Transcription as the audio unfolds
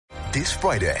This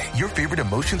Friday, your favorite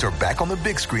emotions are back on the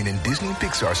big screen in Disney and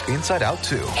Pixar's Inside Out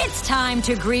 2. It's time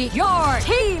to greet your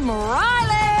Team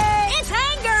Riley. It's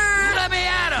anger. Let me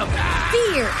at him.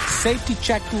 Fear. Safety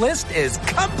checklist is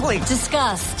complete.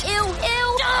 Disgust. Ew.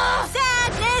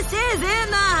 Sadness is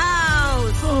in the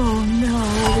house. Oh, no.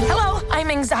 Hello, I'm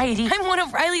anxiety. I'm one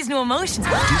of Riley's new emotions.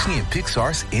 Disney and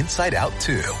Pixar's Inside Out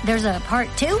 2. There's a part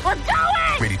 2? We're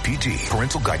going! Rated PG.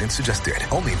 Parental guidance suggested.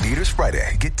 Only in theaters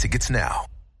Friday. Get tickets now.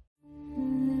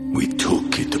 We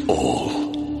took it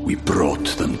all. We brought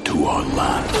them to our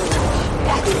land.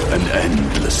 An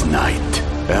endless night,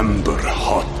 ember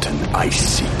hot and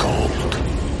icy cold.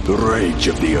 The rage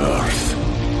of the earth.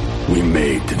 We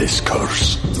made this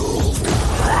curse.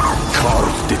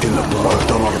 Carved it in the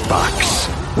blood on our backs.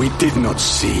 We did not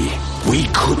see. We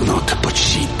could not, but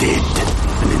she did.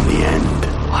 And in the end,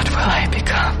 what will I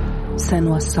become?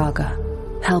 Senua's Saga.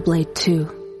 Hellblade 2.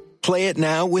 Play it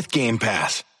now with Game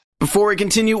Pass. Before we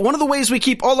continue, one of the ways we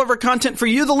keep all of our content for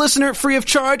you, the listener, free of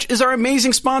charge is our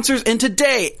amazing sponsors, and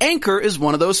today, Anchor is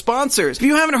one of those sponsors. If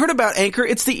you haven't heard about Anchor,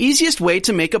 it's the easiest way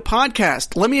to make a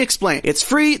podcast. Let me explain. It's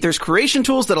free, there's creation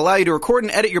tools that allow you to record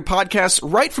and edit your podcasts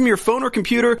right from your phone or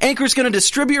computer. Anchor's going to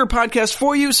distribute your podcast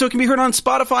for you so it can be heard on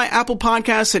Spotify, Apple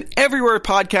Podcasts, and everywhere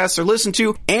podcasts are listened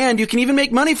to, and you can even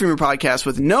make money from your podcast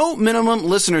with no minimum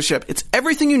listenership. It's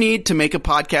everything you need to make a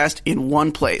podcast in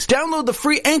one place. Download the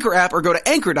free Anchor app or go to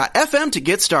anchor.fm to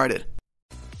get started.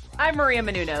 I'm Maria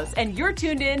Menounos, and you're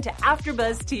tuned in to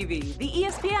AfterBuzz TV, the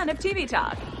ESPN of TV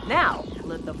talk. Now,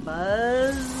 let the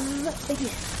buzz begin.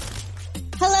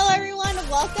 Hello, everyone.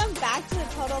 Welcome back to the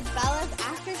Total Bellas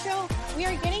After Show. We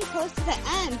are getting close to the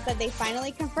end, but they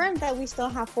finally confirmed that we still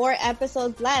have 4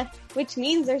 episodes left, which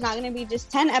means there's not going to be just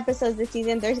 10 episodes this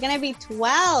season. There's going to be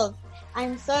 12.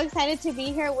 I'm so excited to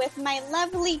be here with my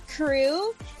lovely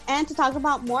crew and to talk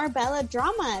about more Bella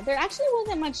drama. There actually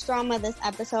wasn't much drama this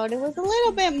episode. It was a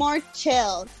little bit more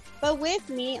chilled. But with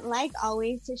me, like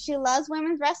always, she loves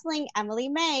women's wrestling, Emily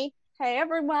May. Hey,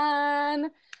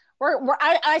 everyone.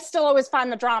 I still always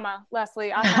find the drama, Leslie.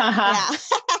 Yeah.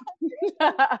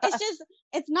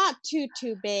 It's not too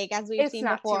big as we've seen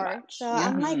before. So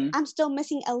I'm still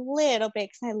missing a little bit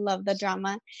because I love the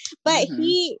drama. But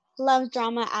he loves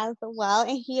drama as well,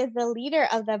 and he is the leader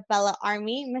of the Bella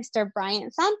Army, Mr.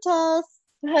 Brian Santos.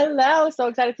 Hello, so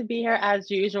excited to be here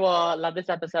as usual. Love this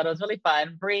episode. It was really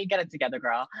fun. Bree, get it together,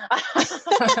 girl.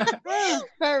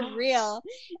 For real.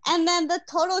 And then the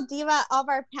total diva of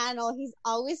our panel, he's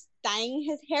always dyeing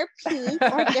his hair pink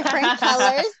or different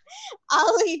colors.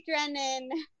 Ollie Drennan.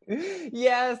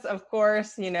 Yes, of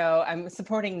course. You know, I'm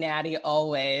supporting Natty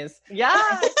always. Yeah,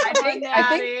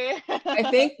 I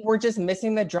think we're just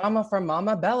missing the drama from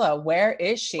Mama Bella. Where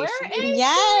is she?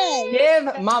 Yes.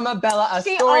 Give Mama Bella a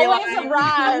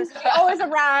storyline. She always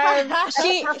arrives.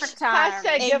 She perfect time.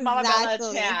 Hashtag give Mama Bella a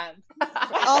chance.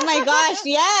 Oh my gosh,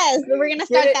 yes. We're going to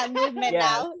start that movement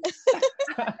now.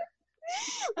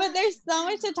 But there's so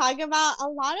much to talk about. A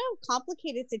lot of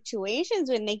complicated situations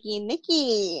with Nikki.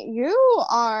 Nikki, you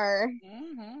are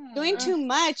doing too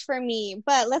much for me.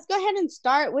 But let's go ahead and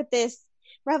start with this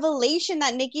revelation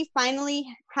that Nikki finally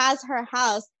has her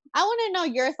house. I want to know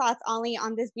your thoughts, Ollie,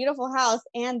 on this beautiful house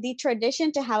and the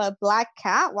tradition to have a black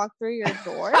cat walk through your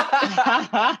door.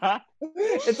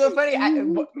 It's so funny. I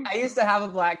used to have a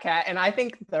black cat, and I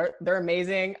think they're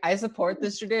amazing. I support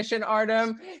this tradition,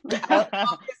 Artem.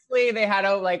 Obviously, they had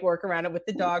to work around it with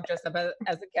the dog dressed up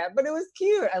as a cat, but it was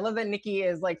cute. I love that Nikki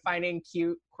is finding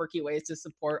cute, quirky ways to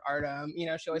support Artem. You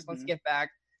know, she always wants to give back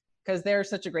because they're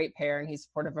such a great pair, and he's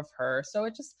supportive of her. So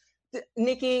it just.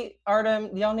 Nikki,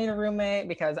 Artem, y'all need a roommate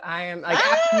because I am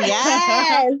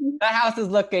yes. That house is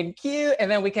looking cute,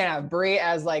 and then we can have Bree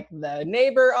as the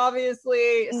neighbor,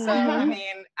 obviously. So I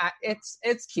mean,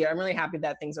 it's cute. I'm really happy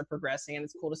that things are progressing, and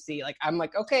it's cool to see. I'm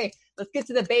okay, let's get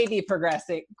to the baby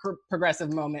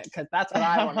progressive moment because that's what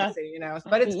I want to see. You know,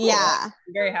 but it's cool. Yeah. I'm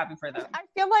very happy for them. I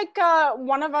feel like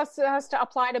one of us has to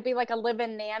apply to be a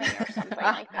live-in nanny or something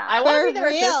like that. I want to be their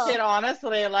assistant,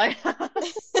 honestly.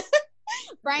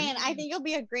 Brian, I think you'll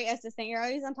be a great assistant. You're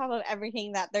always on top of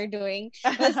everything that they're doing.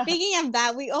 But speaking of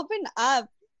that, we opened up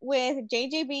with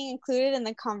JJ being included in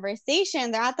the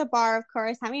conversation. They're at the bar, of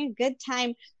course, having a good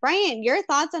time. Brian, your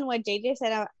thoughts on what JJ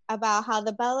said about how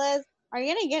the Bellas are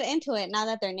going to get into it now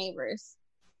that they're neighbors?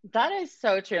 That is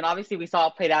so true. And obviously we saw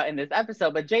it played out in this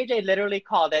episode, but JJ literally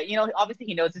called it. You know, obviously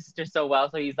he knows his sister so well.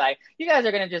 So he's like, you guys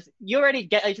are going to you already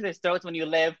get each other's throats when you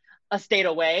live a state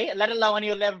away, let alone when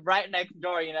you live right next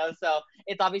door, you know? So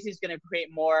it's obviously just going to create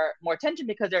more tension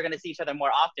because they're going to see each other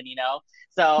more often, you know?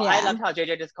 So I loved how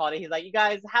JJ just called it. He's like, you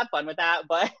guys have fun with that,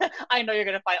 but I know you're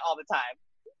going to fight all the time.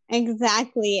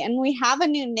 Exactly. And we have a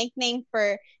new nickname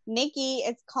for Nikki.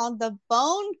 It's called the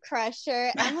Bone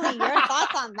Crusher. Emily, your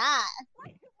thoughts on that?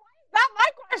 Not my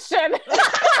question.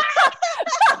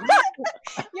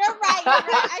 You're right.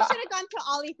 I should have gone to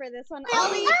Ollie for this one.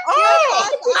 Ollie,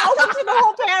 open to the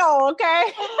whole panel, okay?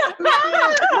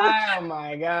 Oh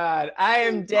my God. I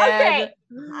am dead.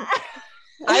 Okay.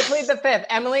 I plead the fifth.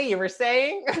 Emily, you were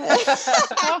saying?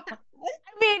 I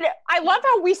mean, I love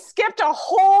how we skipped a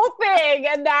whole thing,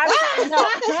 and that's it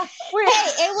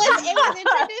was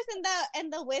introduced in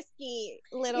the whiskey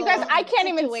little. You guys, I can't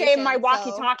even say my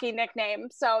walkie-talkie nickname,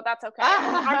 so that's okay.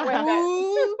 I'm with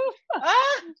it.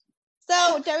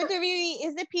 So WWE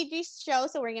is a PG show,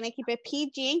 so we're gonna keep it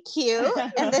PG and cute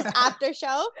in this after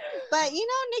show. But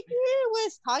Nikki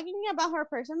was talking about her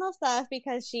personal stuff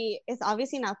because she is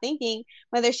obviously now thinking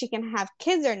whether she can have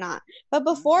kids or not. But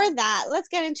before that, let's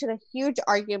get into the huge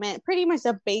argument, pretty much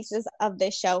the basis of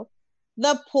this show,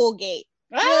 the pool gate.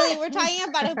 Really, we're talking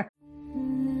about it.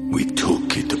 We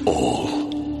took it all.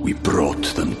 We brought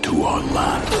them to our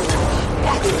land.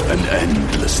 An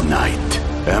endless night,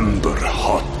 ember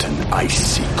hot and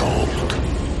icy cold.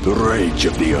 The rage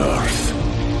of the earth.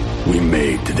 We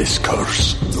made this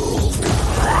curse.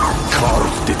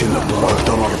 Carved it in the blood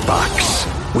on our backs.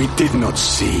 We did not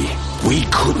see. We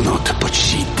could not, but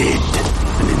she did.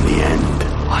 And in the end,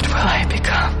 what will I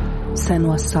become?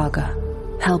 Senua's Saga.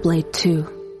 Hellblade 2.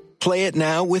 Play it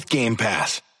now with Game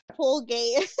Pass. Pool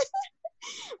gate.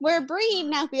 Where Bree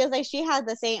now feels like she has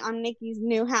the say on Nikki's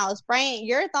new house. Brian,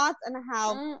 your thoughts on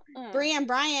how Bree and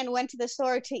Brian went to the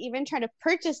store to even try to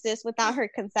purchase this without her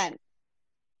consent?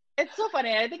 It's so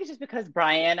funny. I think it's just because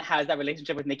Brian has that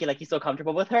relationship with Nikki, like he's so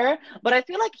comfortable with her. But I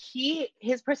feel like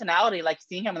his personality, like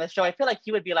seeing him on the show, I feel like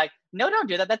he would be like, no, don't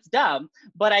do that. That's dumb.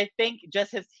 But I think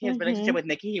just his relationship with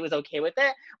Nikki, he was okay with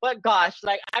it. But gosh,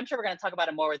 like I'm sure we're going to talk about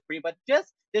it more with Bree, but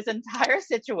just this entire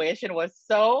situation was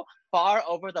so far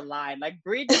over the line. Like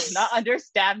Bree does not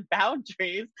understand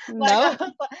boundaries. Like,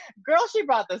 girl, she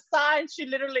brought the sign. She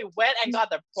literally went and got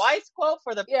the price quote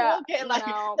for the pool gate. Like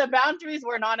the boundaries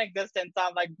were non-existent. So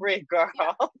I'm like, Bree, girl.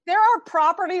 Yeah. There are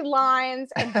property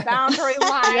lines and boundary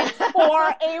lines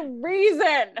for a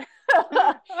reason.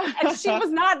 And she was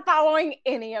not following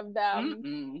any of them.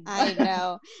 Mm-hmm. I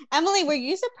know. Emily, were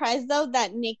you surprised though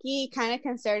that Nikki kind of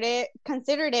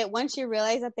considered it when she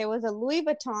realized that there was a Louis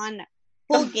Vuitton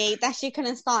pool gate that she could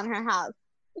install in her house?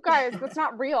 You guys, that's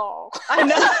not real. I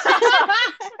know.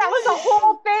 That was a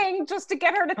whole thing just to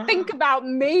get her to think about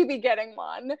maybe getting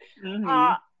one.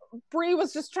 Mm-hmm. Bree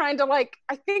was just trying to I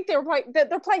think they're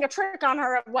playing a trick on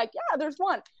her of yeah, there's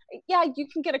one. Yeah, you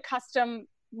can get a custom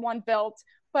one built,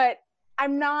 but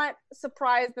I'm not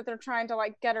surprised that they're trying to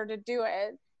get her to do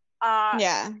it. I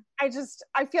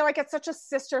feel like it's such a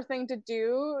sister thing to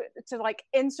do, to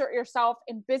insert yourself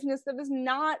in business that is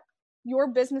not your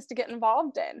business to get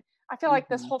involved in. I feel like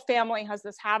this whole family has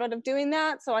this habit of doing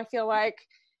that. So I feel like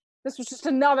this was just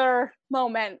another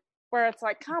moment where it's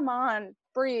come on,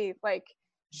 breathe.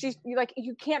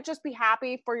 You can't just be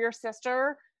happy for your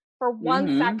sister for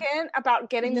 1 second about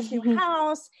getting this new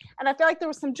house. And I feel like there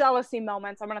was some jealousy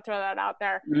moments. I'm going to throw that out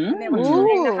there. When they were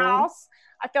touring the house,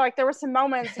 I feel like there were some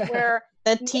moments where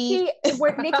Nikki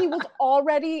was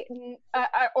already,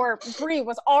 or Bree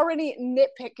was already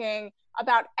nitpicking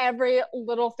about every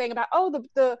little thing about,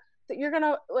 you're going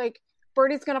to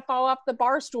Birdie's going to fall off the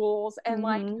bar stools and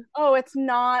it's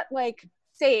not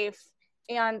safe.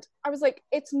 And I was like,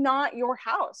 it's not your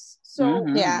house. So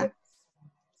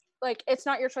it's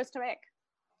not your choice to make.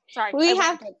 Sorry.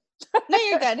 No,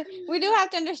 you're good. We do have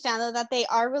to understand though that they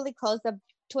are really close. The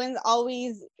twins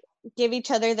always give each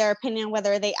other their opinion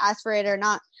whether they ask for it or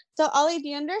not. So Ollie, do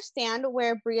you understand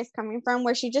where Bree is coming from,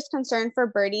 where she's just concerned for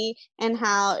Birdie and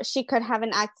how she could have an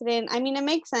accident? I mean, it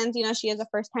makes sense, she is a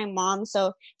first-time mom,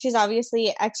 so she's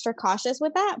obviously extra cautious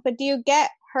with that. But do you get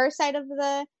her side of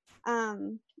the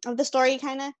story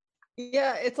kind of?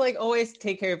 Yeah, it's always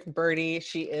take care of Birdie.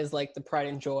 She is the pride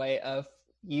and joy of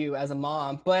you as a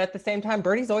mom, but at the same time,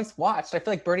 Birdie's always watched. I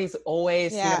feel like Birdie's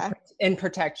always in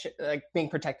protection, being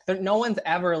protected. No one's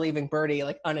ever leaving Birdie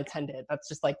unattended. That's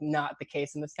just not the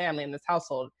case in this family, in this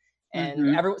household.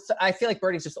 And so I feel like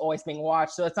Birdie's just always being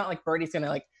watched. So it's not like Birdie's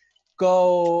gonna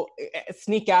go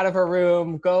sneak out of her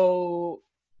room, go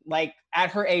at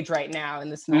her age right now in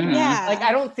this moment. Yeah.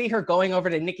 I don't see her going over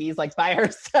to Nikki's by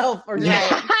herself or her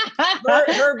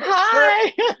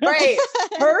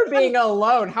being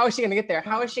alone. How is she going to get there?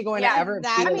 How is she going to ever be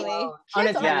alone?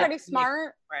 Kids are pretty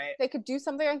smart. Right. They could do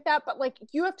something like that, but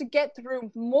you have to get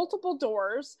through multiple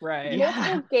doors,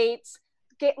 multiple gates,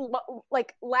 get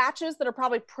latches that are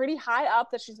probably pretty high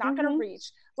up that she's not going to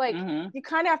reach. You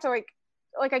kind of have to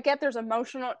like I get there's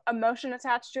emotion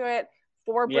attached to it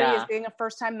for Brie as being a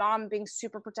first-time mom, being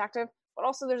super protective, but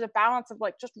also there's a balance of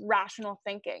like just rational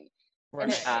thinking.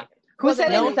 Right. Who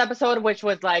said in this episode, which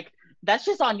was like, that's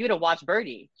just on you to watch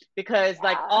Birdie, because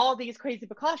like all these crazy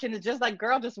precautions is just like,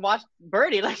 girl, just watch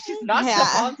Birdie. Like she's not gonna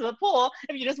fall into the pool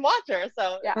if you just watch her.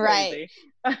 So right.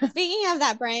 Speaking of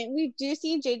that, Brian, we do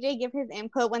see JJ give his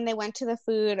input when they went to the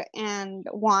food and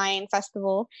wine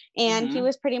festival, and he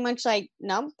was pretty much like,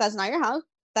 no, that's not your house.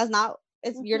 That's not.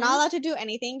 You're not allowed to do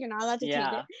anything. You're not allowed to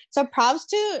change it. So props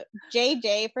to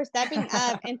JJ for stepping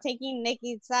up and taking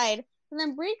Nikki's side. And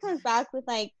then Brie comes back with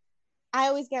like, I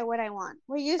always get what I want.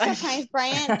 Were you surprised,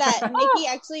 Brian, that Nikki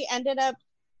actually ended up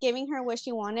giving her what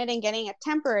she wanted and getting a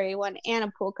temporary one and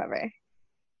a pool cover?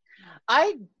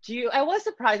 I was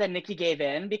surprised that Nikki gave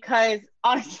in, because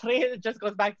honestly, it just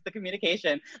goes back to the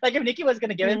communication. Like if Nikki was going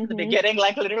to give in from the beginning,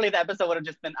 like literally the episode would have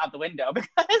just been out the window,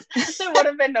 because there would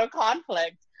have been no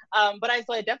conflict. But I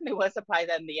definitely was surprised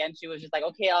that in the end she was just like,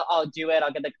 okay, I'll do it.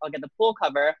 I'll get the pool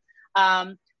cover.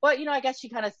 But I guess she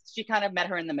kind of met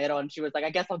her in the middle, and she was like,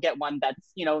 I guess I'll get one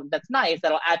that's nice,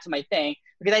 that'll add to my thing,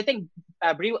 because I think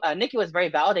Nikki was very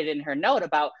validated in her note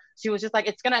about, she was just like,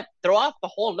 it's gonna throw off the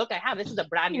whole look I have. This is a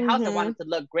brand new house. I want it to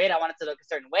look great. I want it to look a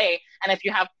certain way. And if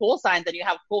you have pool signs and you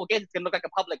have pool gates, it's gonna look like a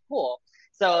public pool.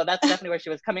 So that's definitely where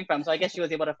she was coming from. So I guess she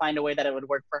was able to find a way that it would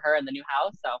work for her in the new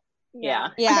house. So yeah.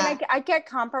 I mean, I get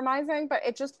compromising, but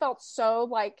it just felt so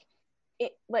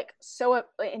so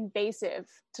invasive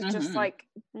to just like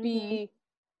be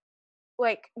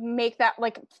like, make that,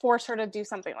 like force her to do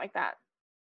something like that.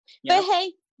 But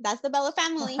hey, that's the Bella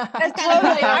family.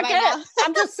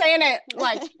 I'm just saying it,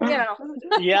 like,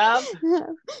 Yeah.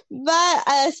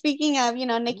 But speaking of,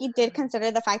 Nikki did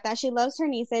consider the fact that she loves her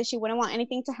nieces. She wouldn't want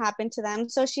anything to happen to them,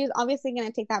 so she's obviously going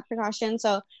to take that precaution.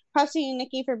 So props to you,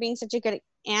 Nikki, for being such a good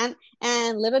aunt.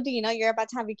 And little do you know, you're about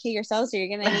to have your kid yourself, so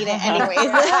you're going to need it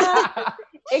anyways.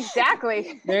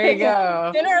 Exactly. There you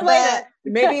go. Sooner or later.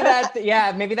 Maybe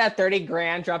that 30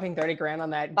 grand, dropping 30 grand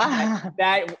on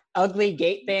that ugly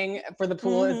gate thing for the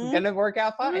pool is going to work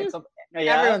out fine. So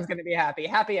everyone's going to be happy.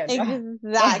 Happy ending.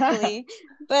 Exactly.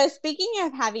 But speaking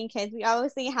of having kids, we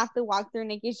obviously have to walk through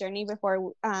Nikki's journey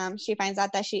before she finds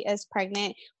out that she is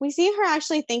pregnant. We see her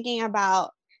actually thinking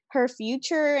about her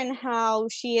future and how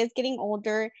she is getting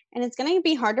older, and it's going to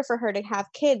be harder for her to have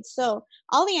kids. So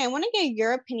Ollie, I want to get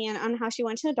your opinion on how she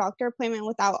went to the doctor appointment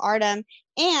without Artem,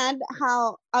 and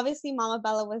how obviously Mama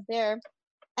Bella was there,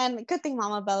 and good thing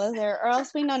Mama Bella's there, or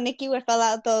else we know Nikki would fill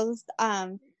out those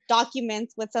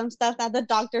documents with some stuff that the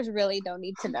doctors really don't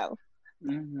need to know.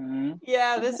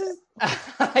 Yeah, this is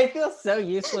I feel so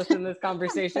useless in this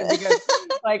conversation, because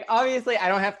like obviously I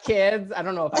don't have kids. I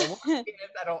don't know if I want kids.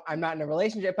 I'm not in a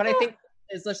relationship, but I think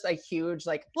it's just like huge,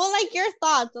 like, well, like your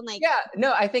thoughts on like,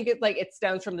 I think it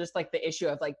stems from just like the issue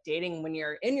of like dating when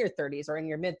you're in your 30s or in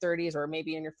your mid 30s or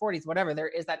maybe in your 40s, whatever. There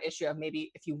is that issue of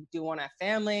maybe if you do want to have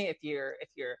family, if you're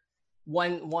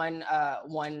one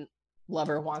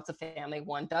lover wants a family,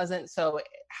 one doesn't. So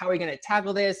how are we going to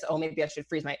tackle this? Oh, maybe I should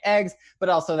freeze my eggs, but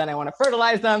also then I want to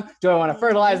fertilize them. Do I want to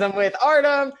fertilize them with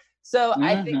Artem? So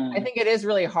I think it is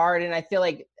really hard. And I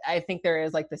think there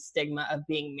is like the stigma of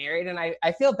being married. And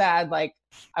I feel bad. Like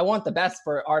I want the best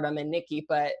for Artem and Nikki,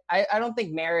 but I don't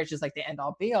think marriage is like the end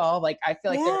all be all. Like I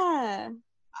feel like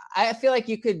I feel like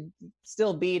you could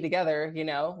still be together,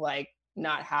 like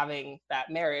not having that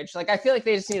marriage. Like I feel like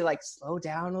they just need to like slow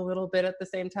down a little bit at the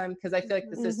same time, because I feel like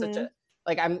this is such a,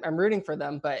 like I'm rooting for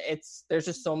them, but there's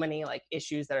just so many like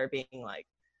issues that are being like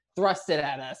thrusted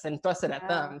at us and thrusted at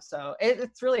them. So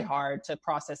it's really hard to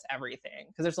process everything,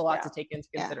 because there's a lot to take into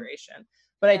consideration.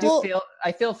 But I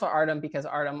feel for Artem, because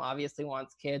Artem obviously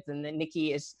wants kids, and then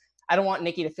I don't want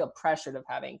Nikki to feel pressured of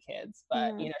having kids,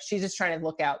 but she's just trying to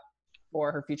look out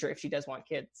for her future if she does want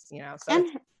kids, so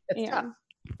it's tough.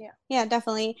 Yeah,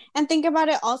 definitely. And think about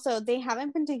it also, they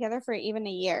haven't been together for even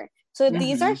a year. So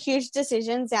these are huge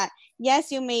decisions that,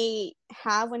 yes, you may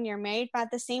have when you're married, but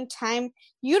at the same time,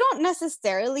 you don't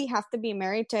necessarily have to be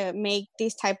married to make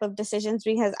these type of decisions,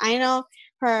 because I know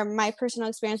from my personal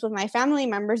experience with my family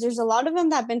members, there's a lot of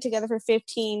them that have been together for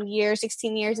 15 years,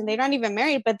 16 years, and they're not even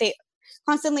married, but they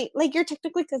constantly, like, you're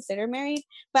technically considered married,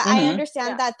 but I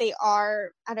understand that they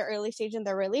are at an early stage in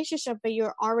their relationship, but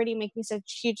you're already making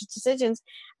such huge decisions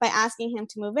by asking him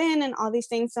to move in and all these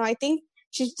things. So I think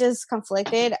she's just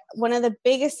conflicted. One of the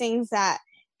biggest things that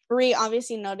Brie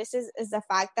obviously notices is the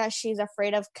fact that she's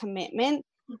afraid of commitment.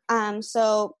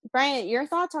 So Brian, your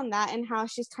thoughts on that, and how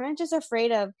she's kind of just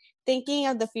afraid of thinking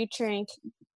of the future and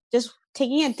just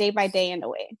taking it day by day in a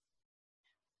way.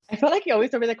 I feel like you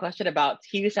always told me the question about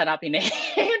he shall not be named,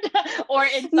 or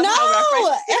in No,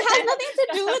 reference. it has nothing to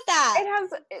do with that.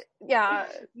 Yeah.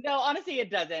 No, honestly,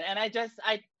 it doesn't. And I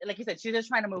like you said, she's just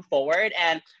trying to move forward,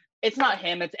 and it's not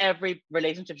him. It's every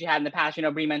relationship she had in the past. You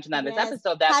know, Brie mentioned that in this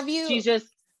episode that she's just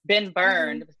been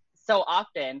burned so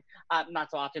often, not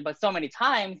so often, but so many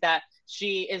times that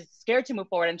she is scared to move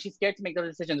forward, and she's scared to make those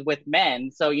decisions with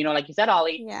men. So, you know, like you said,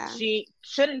 Ollie, she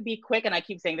shouldn't be quick. And I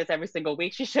keep saying this every single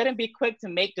week. She shouldn't be quick to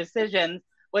make decisions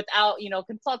without, you know,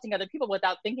 consulting other people,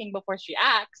 without thinking before she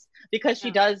acts, because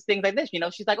she does things like this. You know,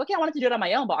 she's like, okay, I wanted to do it on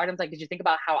my own. But Artem's like, did you think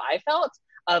about how I felt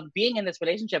of being in this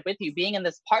relationship with you, being in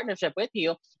this partnership with you?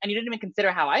 And you didn't even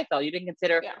consider how I felt. You didn't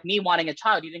consider me wanting a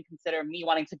child. You didn't consider me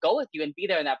wanting to go with you and be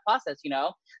there in that process, you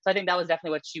know? So I think that was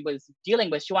definitely what she was dealing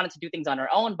with. She wanted to do things on her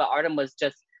own, but Artem was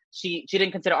just, she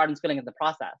didn't consider Artem's feeling in the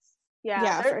process.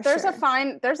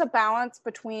 There's a balance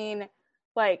between,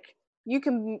 like, you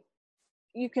can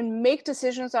make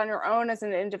decisions on your own as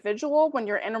an individual when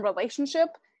you're in a relationship,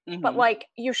 but like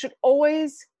you should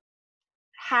always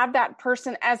have that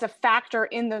person as a factor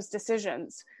in those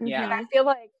decisions. Yeah. And I feel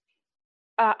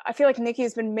like Nikki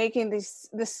has been making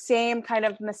the same kind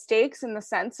of mistakes in the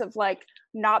sense of like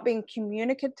not being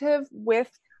communicative with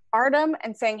Artem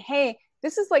and saying, hey,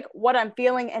 this is like what I'm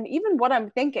feeling and even what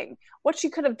I'm thinking. What she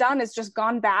could have done is just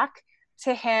gone back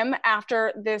to him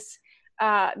after this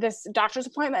doctor's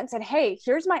appointment and said, hey,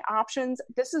 here's my options.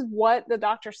 This is what the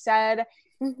doctor said.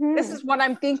 This is what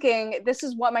I'm thinking. These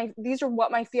are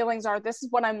what my feelings are. This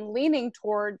is what I'm leaning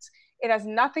towards. It has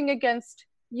nothing against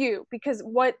you, because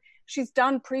what she's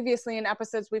done previously in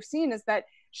episodes we've seen is that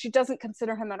she doesn't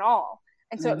consider him at all.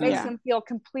 And so it makes him feel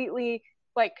completely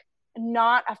like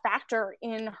not a factor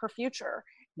in her future.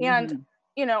 And,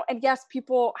 you know, and yes,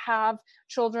 people have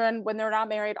children when they're not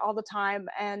married all the time.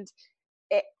 And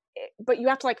but you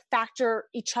have to like factor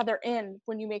each other in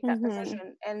when you make that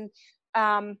decision. And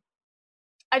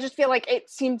I just feel like it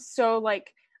seems so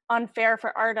like unfair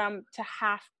for Artem to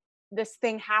have this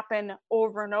thing happen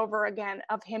over and over again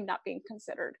of him not being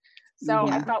considered. So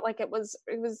I felt like it was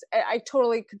I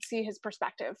totally could see his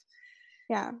perspective.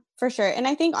 Yeah, for sure. And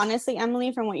I think honestly,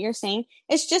 Emily, from what you're saying,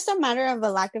 it's just a matter of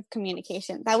a lack of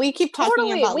communication that we keep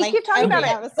talking about. We keep talking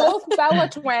about it. Both Bella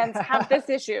twins have this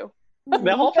issue.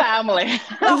 The whole family.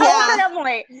 The whole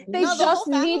family. They just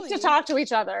need to talk to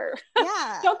each other.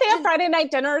 Yeah. Don't they have Friday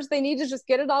night dinners? They need to just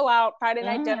get it all out. Friday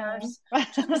night dinners.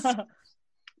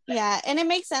 Yeah, and it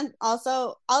makes sense.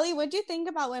 Also, Ollie, what do you think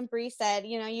about when Brie said,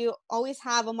 you know, you always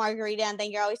have a margarita and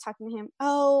then you're always talking to him,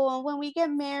 oh, when we get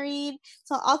married,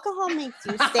 so alcohol makes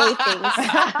you say things.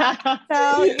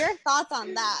 So your thoughts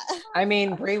on that? I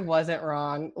mean, Brie wasn't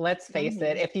wrong. Let's face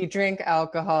it. If you drink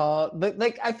alcohol,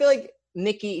 like I feel like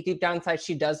Nikki, deep down inside,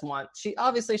 she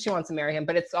obviously wants to marry him,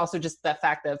 but it's also just the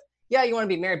fact of, yeah, you want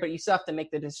to be married, but you still have to make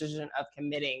the decision of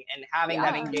committing and having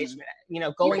that engagement, you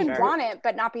know, going you can want it,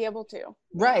 but not be able to.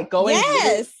 Right.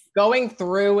 Going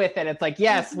through with it. It's like,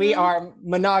 yes, we are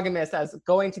monogamous as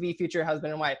going to be future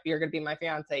husband and wife. You're going to be my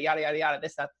fiance, yada, yada, yada,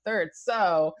 this, that, third.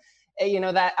 So, you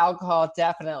know, that alcohol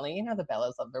definitely, you know, the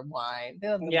Bellas love their wine. They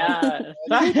love their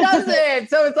wine. Who doesn't?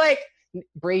 So it's like,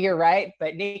 Brie, you're right,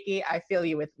 but Nikki, I feel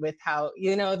you with how,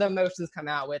 you know, the emotions come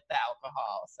out with the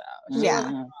alcohol. So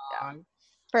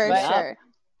for sure.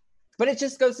 But it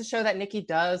just goes to show that Nikki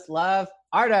does love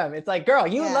Artem. It's like, girl,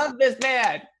 you love this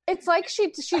man. It's like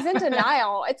she's in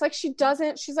denial. It's like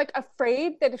she's like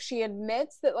afraid that if she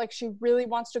admits that like she really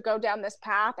wants to go down this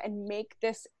path and make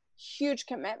this huge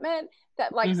commitment,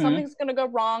 that like something's going to go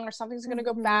wrong or something's going to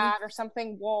go bad or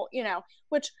something will, you know,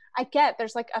 which I get,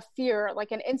 there's like a fear,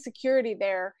 like an insecurity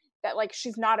there that like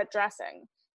she's not addressing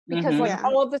because like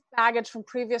all of this baggage from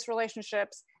previous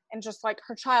relationships and just like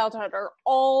her childhood are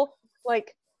all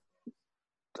like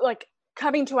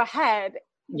coming to a head.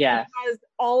 Yeah. Because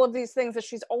all of these things that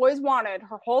she's always wanted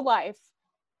her whole life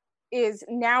is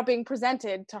now being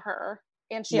presented to her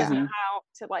and she doesn't know how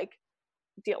to like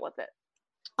deal with it.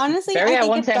 Honestly, I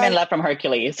want him in Love from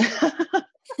Hercules.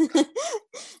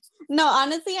 No,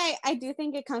 honestly, I do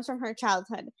think it comes from her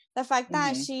childhood. The fact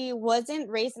that she wasn't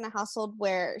raised in a household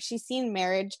where she's seen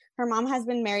marriage. Her mom has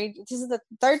been married. This is the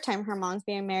third time her mom's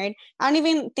being married. I don't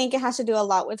even think it has to do a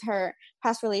lot with her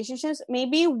past relationships.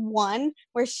 Maybe one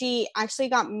where she actually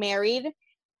got married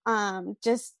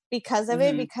just because of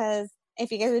it. Because if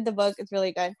you guys read the book, it's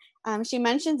really good. She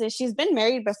mentions it. She's been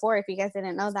married before, if you guys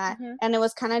didn't know that. And it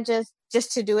was kind of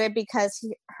just to do it because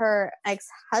her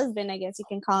ex-husband, I guess you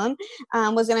can call him,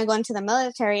 was going to go into the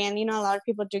military. And, you know, a lot of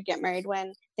people do get married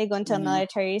when they go into the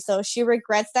military. So she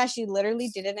regrets that. She literally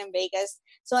did it in Vegas.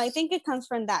 So I think it comes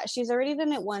from that. She's already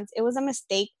done it once. It was a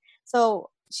mistake. So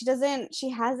she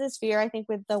has this fear, I think,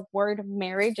 with the word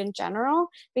marriage in general,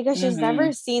 because she's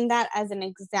never seen that as an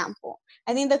example.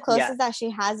 I think the closest that she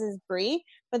has is Brie,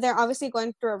 but they're obviously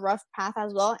going through a rough path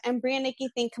as well. And Brie and Nikki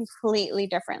think completely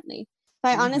differently.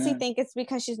 So I honestly think it's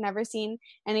because she's never seen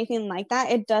anything like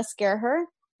that. It does scare her,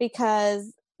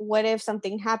 because what if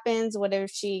something happens? What if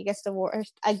she gets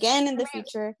divorced again in the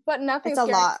future? But nothing's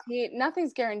guaranteed.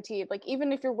 Nothing's guaranteed. Like,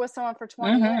 even if you're with someone for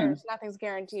 20 years, nothing's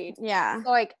guaranteed. Yeah. So,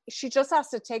 like, she just has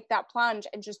to take that plunge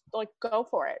and just, like, go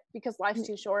for it, because life's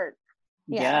too short.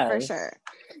 Yeah, for sure.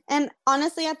 And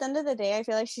honestly, at the end of the day, I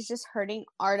feel like she's just hurting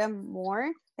Artem more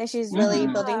than she's really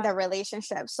building the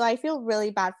relationship. So I feel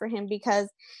really bad for him, because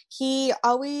he's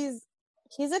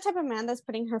the type of man that's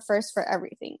putting her first for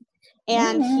everything.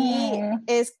 And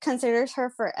he considers her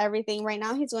for everything. Right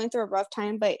now, he's going through a rough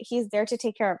time, but he's there to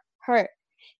take care of her.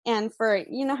 And for,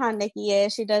 you know how Nikki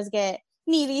is, she does get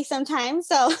needy sometimes.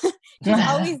 So she's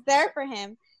always there for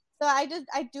him. So I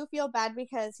do feel bad,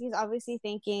 because he's obviously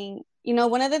thinking, you know,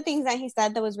 one of the things that he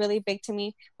said that was really big to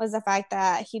me was the fact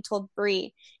that he told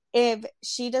Brie, if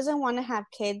she doesn't want to have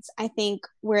kids, I think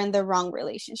we're in the wrong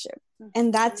relationship.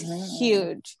 And that's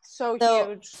huge. So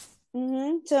huge.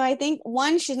 So I think,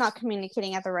 one, she's not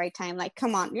communicating at the right time. Like,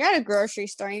 come on, you're at a grocery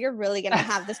store and you're really going to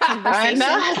have this conversation.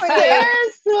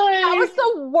 That was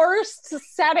the worst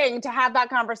setting to have that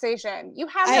conversation. You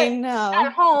have it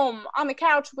at home on the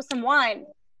couch with some wine.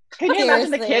 Can you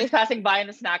imagine the kids passing by in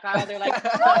the snack aisle? They're like, oh,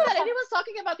 that anyone's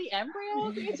talking about the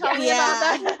embryo? Can you tell me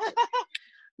about that?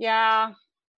 Yeah.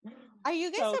 Are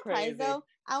you guys surprised, though?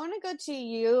 I want to go to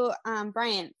you,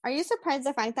 Brian. Are you surprised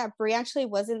the fact that Brie actually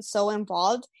wasn't so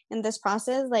involved in this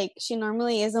process? Like, she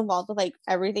normally is involved with, like,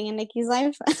 everything in Nikki's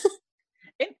life.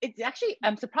 It's actually,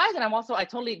 I'm surprised, and I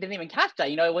totally didn't even catch that.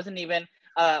 You know, it wasn't even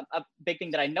a big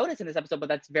thing that I noticed in this episode, but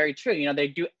that's very true. You know, they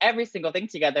do every single thing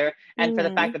together, and for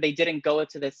the fact that they didn't go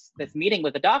to this meeting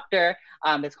with the doctor,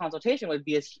 this consultation would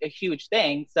be a huge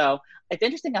thing. So it's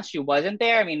interesting how she wasn't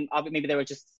there. I mean, maybe they were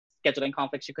just scheduling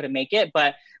conflict, she couldn't make it,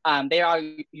 but they are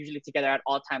usually together at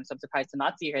all times, so I'm surprised to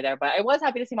not see her there. But I was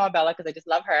happy to see Mama Bella, because I just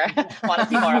love her. Want to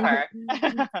see more of her.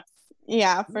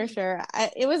 Yeah, for sure.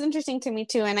 It was interesting to me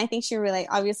too, and I think she realized,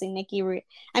 obviously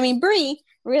Brie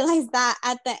realized that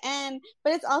at the end.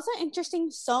 But it's also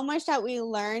interesting so much that we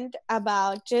learned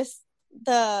about just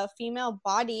the female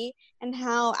body and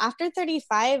how after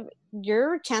 35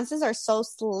 your chances are so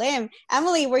slim.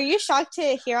 Emily, were you shocked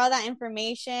to hear all that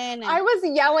information? I was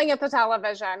yelling at the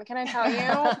television, can I tell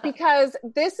you? Because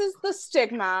this is the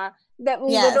stigma that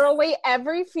literally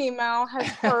every female has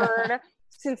heard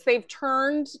since they've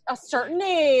turned a certain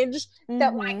age,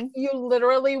 that like you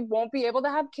literally won't be able to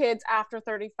have kids after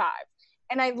 35.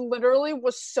 And I literally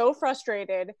was so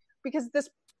frustrated, because this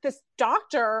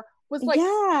doctor was like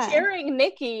scaring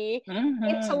Nikki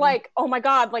into like, oh my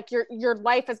God, like your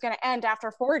life is going to end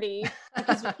after 40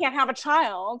 because you can't have a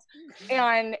child.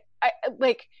 And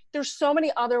there's so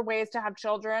many other ways to have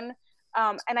children.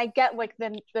 And I get like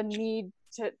the need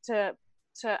to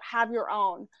have your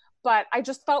own, but I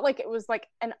just felt like it was like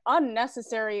an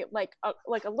unnecessary, like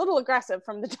a little aggressive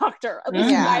from the doctor, at least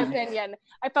in my opinion.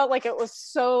 I felt like it was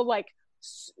so like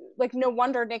no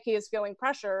wonder Nikki is feeling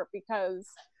pressure, because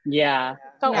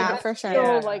for sure,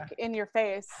 so like in your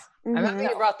face. I'm happy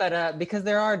you brought that up, because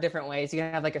there are different ways. You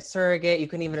can have like a surrogate, you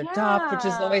can even adopt, which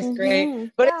is always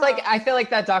great. But it's like, I feel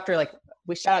like that doctor, like,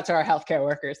 we shout out to our healthcare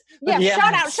workers. Shout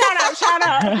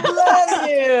out. Love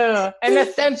you. And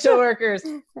essential workers.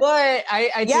 But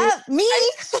I do. Me.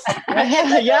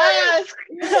 Yes.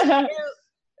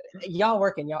 Y'all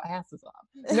working your asses off.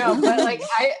 No, but like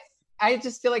I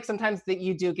just feel like sometimes that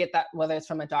you do get that, whether it's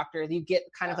from a doctor, you get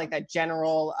kind of like that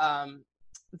general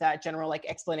like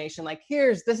explanation, like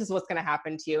this is what's going to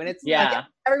happen to you. And it's like,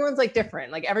 everyone's like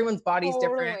different, like everyone's body's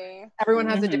different. Everyone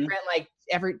has a different, like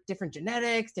different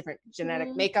genetics, different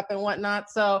genetic makeup and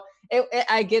whatnot. So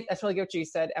I totally get what you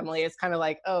said, Emily. It's kind of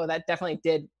like, oh, that definitely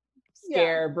did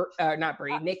scare not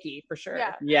Brie, Nikki for sure.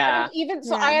 Even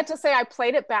so, I had to say I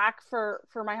played it back for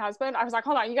my husband. I was like,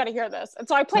 hold on, you got to hear this. And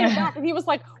so I played it back, and he was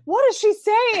like, what is she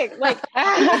saying? Like,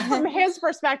 from his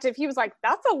perspective, he was like,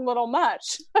 that's a little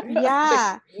much.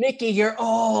 Like, Nikki, you're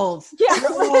old. You're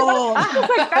old. I was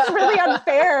like, that's really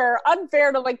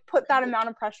unfair to like put that amount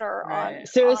of pressure on.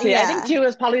 Seriously, I think too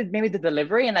was probably maybe the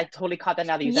delivery, and I totally caught that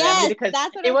now that you said it, because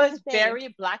it was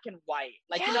very black and white.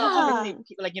 Like, you know,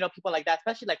 obviously, like, you know, people like that,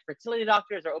 especially like fertility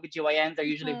doctors or OBGYNs are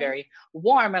usually very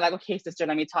warm and like, okay, sister,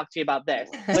 let me talk to you about this.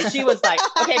 But she was like,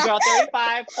 okay, girl,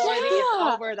 35, 40, it's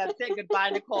over. That's it. Goodbye,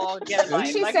 Nicole. Get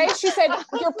it. She said,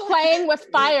 you're playing with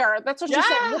fire. That's what she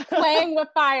said. You're playing with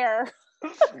fire.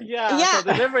 Yeah. So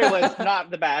the delivery was not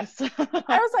the best. I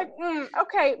was like,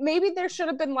 okay, maybe there should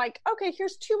have been like, okay,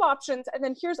 here's 2 options, and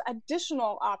then here's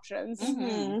additional options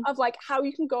of like how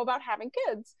you can go about having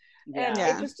kids. And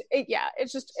it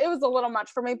was a little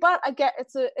much for me, but I get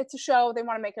it's a show, they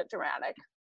want to make it dramatic.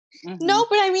 No,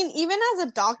 but I mean, even as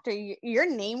a doctor, your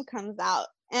name comes out,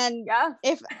 and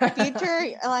if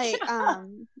future like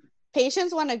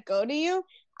patients want to go to you,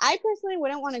 I personally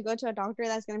wouldn't want to go to a doctor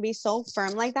that's going to be so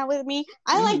firm like that with me.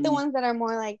 I like the ones that are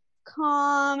more like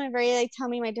calm and very like tell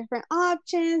me my different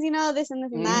options, this and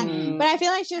this and that. But I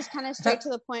feel like she was kind of straight to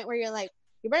the point where you're like,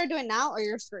 you better do it now or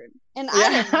you're screwed. And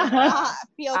I did not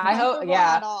feel comfortable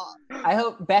at all. I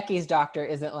hope Becky's doctor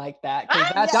isn't like that, because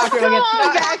that doctor will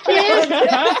get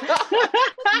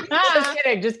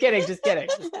Just kidding.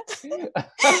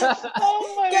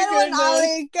 Oh my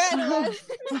goodness.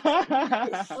 Good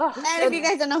one. And if you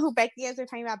guys don't know who Becky is, we're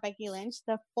talking about Becky Lynch,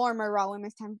 the former Raw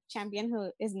Women's champion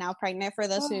who is now pregnant, for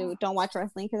those who don't watch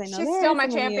wrestling, because I know she's still my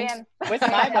champion. With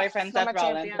my boyfriend, Seth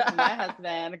Rollins, my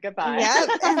husband. Goodbye. Yep,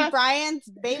 and Brian's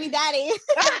baby daddy.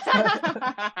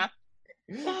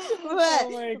 Oh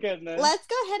my goodness. Let's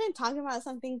go ahead and talk about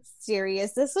something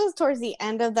serious. This was towards the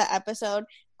end of the episode.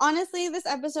 Honestly, this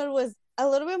episode was a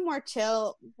little bit more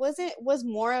chill. Was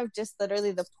more of just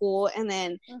literally the pool, and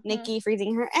then Nikki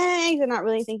freezing her eggs and not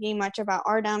really thinking much about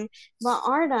Artem. But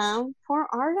Artem, poor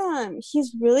Artem,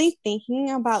 he's really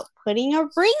thinking about putting a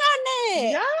ring on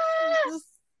it. Yes.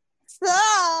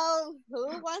 So, who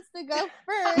wants to go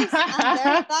first on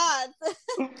their thoughts?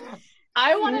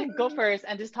 I want to go first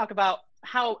and just talk about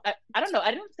how, I don't know,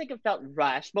 I don't think it felt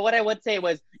rushed, but what I would say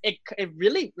was it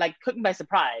really like took me by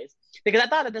surprise, because I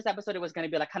thought that this episode it was going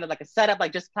to be like kind of like a setup,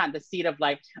 like just plant the seed of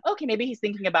like, okay, maybe he's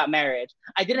thinking about marriage.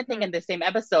 I didn't think in the same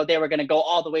episode they were going to go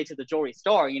all the way to the jewelry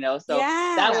store, so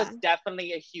that was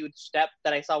definitely a huge step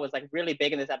that I saw was like really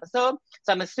big in this episode.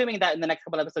 So I'm assuming that in the next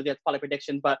couple episodes it's probably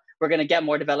prediction, but we're going to get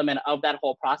more development of that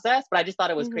whole process. But I just thought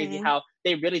it was crazy how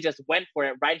they really just went for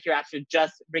it right here after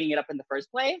just bringing it up in the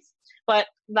first place. But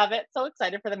love it. So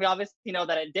excited for them. We obviously know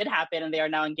that it did happen and they are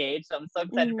now engaged. So I'm so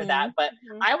excited for that. But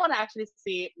I want to actually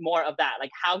see more of that, like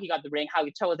how he got the ring, how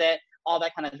he chose it, all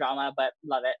that kind of drama. But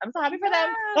love it. I'm so happy for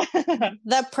them.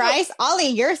 The price, Ollie,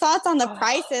 your thoughts on the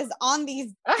prices on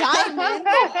these diamonds?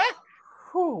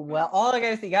 Well, all I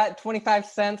gotta say, you got 25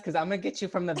 cents, because I'm gonna get you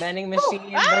from the vending machine.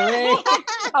 Where's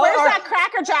that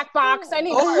Cracker Jack box? I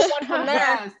need one from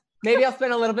there. Maybe I'll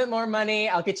spend a little bit more money.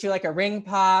 I'll get you like a ring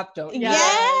pop. Come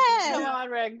on,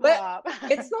 ring pop.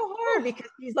 It's so hard because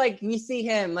he's like, we see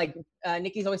him like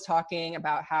Nikki's always talking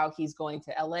about how he's going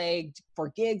to LA for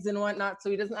gigs and whatnot. So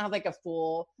he doesn't have like a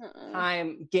full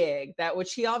time gig, that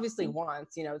which he obviously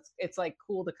wants. It's like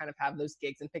cool to kind of have those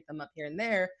gigs and pick them up here and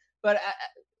there. But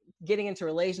getting into a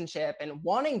relationship and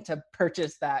wanting to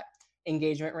purchase that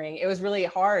engagement ring, it was really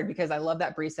hard, because I love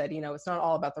that Bree said, it's not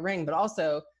all about the ring, but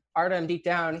also Artem, deep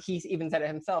down, he even said it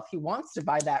himself, he wants to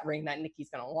buy that ring that Nikki's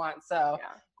going to want. So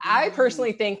I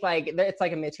personally think like it's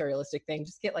like a materialistic thing.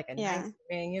 Just get like a nice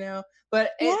ring,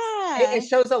 but it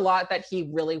shows a lot that he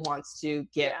really wants to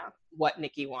get what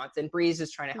Nikki wants. And Bree's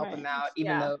just trying to help him out,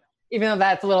 even though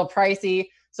that's a little pricey.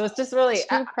 So it's just really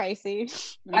too pricey.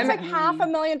 It's like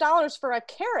 $500,000 for a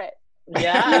carrot.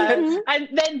 Yeah. And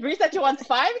then Bree said she wants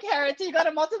 5 carats, so you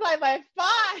gotta multiply by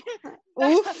 5.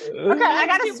 Okay, I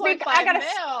gotta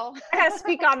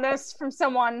speak on this from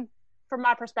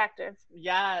my perspective.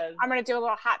 Yes. I'm gonna do a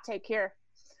little hot take here.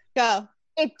 Go.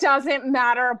 It doesn't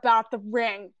matter about the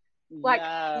ring. Like,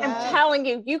 I'm telling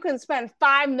you, you can spend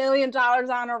 $5 million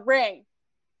on a ring,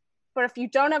 but if you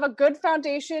don't have a good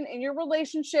foundation in your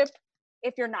relationship,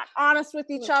 if you're not honest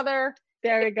with each other,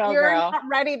 there you go, you're girl. not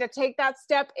ready to take that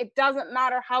step, it doesn't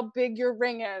matter how big your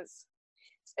ring is.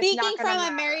 Speaking from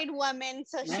a married woman,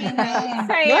 so she knows.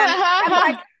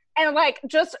 and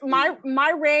just my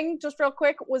ring, just real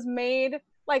quick, was made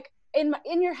like in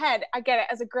your head. I get it.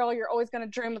 As a girl, you're always gonna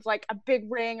dream of like a big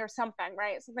ring or something,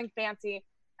 right? Something fancy.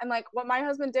 And like what my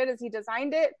husband did is he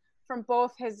designed it from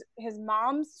both his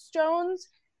mom's stones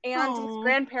and his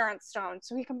grandparents' stones.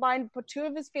 So he combined 2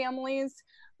 of his families'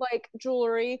 like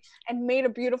jewelry and made a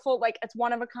beautiful, like, it's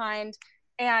one of a kind.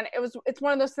 And it's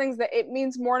one of those things that it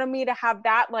means more to me to have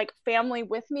that like family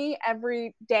with me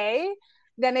every day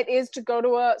than it is to go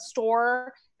to a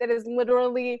store that is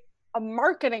literally a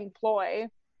marketing ploy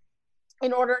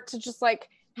in order to just like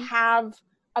have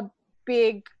a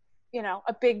big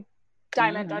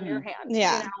diamond on your hand.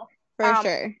 Yeah, for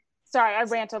sure. Sorry, I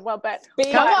ranted a little bit.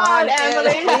 Come on,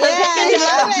 Emily.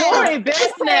 Jewelry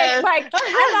business. Like,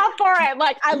 I'm all for it.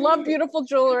 Like, I love beautiful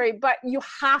jewelry, but you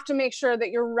have to make sure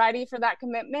that you're ready for that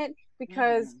commitment,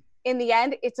 because in the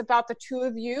end, it's about the two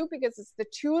of you, because it's the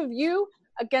two of you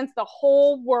against the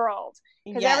whole world.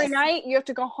 Because every night you have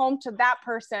to go home to that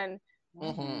person,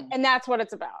 and that's what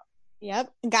it's about.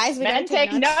 Yep, guys, we Men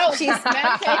take notes. Men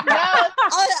take notes.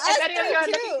 If any of you are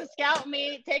looking to scout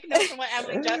me, take notes from what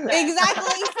Emily just said.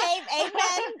 Exactly,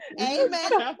 same.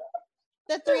 Amen.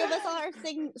 The three of us are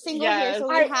single here, so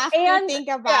we have to think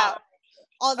about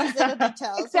all these little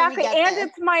details. Exactly, and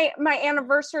it's my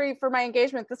anniversary for my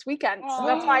engagement this weekend, so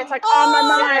that's why it's like on my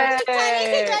mind.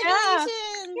 Congratulations!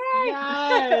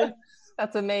 Yes,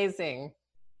 that's amazing.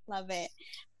 Love it.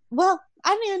 Well,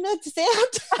 I don't even know what to say.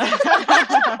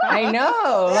 I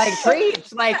know, like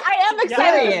preach. Like I am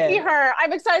excited to see her.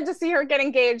 I'm excited to see her get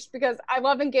engaged because I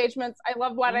love engagements. I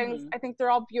love weddings. I think they're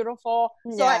all beautiful.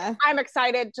 So I'm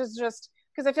excited just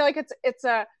because I feel like it's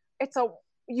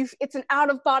an out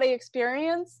of body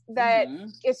experience that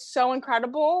is so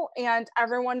incredible, and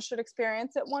everyone should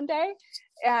experience it one day.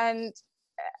 And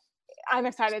I'm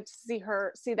excited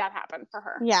to see that happen for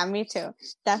her. Yeah, me too.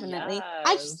 Definitely. Yes.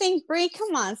 I just think, Brie,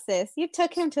 come on, sis. You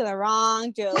took him to the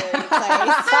wrong jewelry place.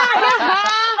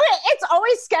 It's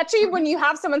always sketchy when you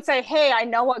have someone say, "Hey, I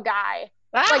know a guy."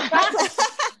 Like that's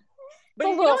but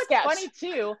you know what's funny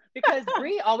too? Because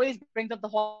Brie always brings up the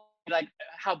whole like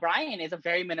how Brian is a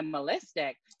very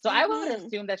minimalistic. So I would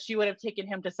assume that she would have taken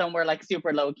him to somewhere like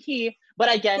super low key. But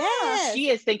I guess she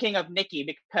is thinking of Nikki,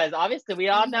 because obviously we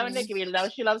all know Nikki. We know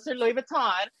she loves her Louis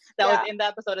Vuitton. That was in the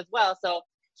episode as well. So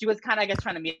she was kind of, I guess,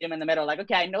 trying to meet him in the middle. Like,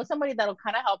 okay, I know somebody that'll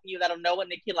kind of help you, that'll know what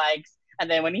Nikki likes. And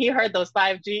then when he heard those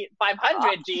 500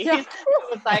 G's, it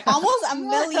was like almost $1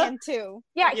 million too.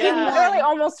 Yeah, he literally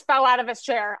almost fell out of his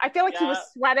chair. I feel like he was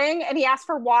sweating and he asked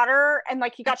for water and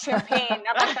like he got champagne.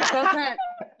 I'm like,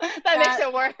 that makes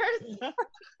it worse.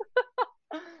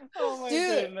 Oh my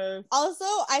goodness. Also,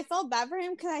 I felt bad for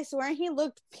hm because I swear he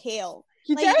looked pale.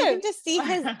 He did. You can just see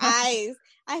his eyes.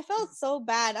 I felt so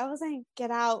bad. I was like, get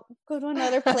out, go to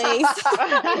another place.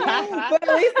 But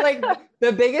at least like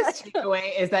the biggest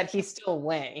takeaway is that he still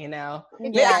went, you know?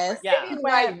 Yes.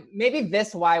 Maybe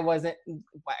this why wasn't,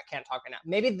 I can't talk right now.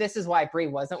 Maybe this is why Brie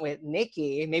wasn't with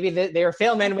Nikki. Maybe they were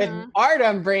filming with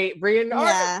Artem, Brie and Artem.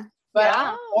 Yeah.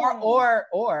 But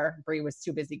or Brie was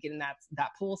too busy getting that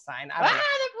pool sign.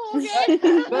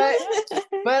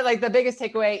 But like the biggest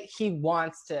takeaway, he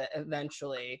wants to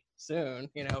eventually soon,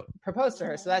 propose to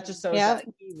her. So that just shows that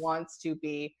he wants to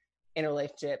be in a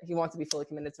relationship. He wants to be fully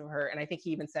committed to her. And I think he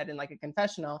even said in like a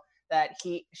confessional that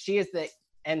she is the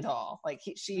end all. Like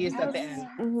she is at the end.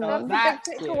 So that's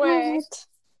the takeaway.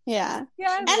 Yeah.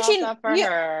 And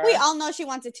we all know she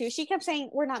wants it too. She kept saying,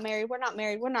 we're not married.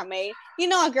 You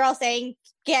know, a girl saying,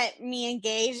 get me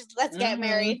engaged. Let's get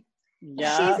married.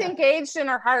 Yeah. She's engaged in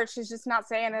her heart. She's just not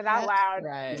saying it out loud.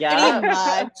 Right. Yeah. Pretty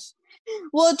much.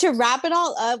 Well, to wrap it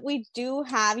all up, we do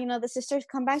have, the sisters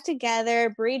come back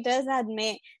together. Brie does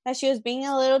admit that she was being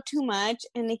a little too much.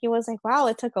 And Nikki was like, wow,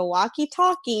 it took a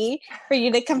walkie-talkie for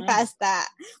you to confess that.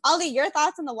 Ollie, your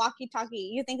thoughts on the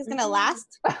walkie-talkie? You think it's going to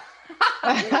last?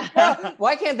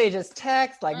 Why can't they just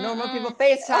text like normal people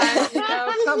FaceTime?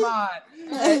 Come on.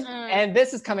 And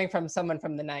this is coming from someone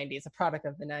from the 90s, a product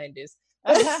of the 90s.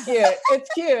 It's cute. It's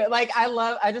cute. Like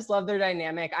I just love their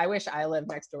dynamic. I wish I lived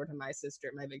next door to my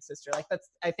big sister. Like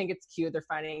I think it's cute. They're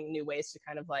finding new ways to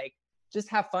kind of like just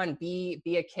have fun, be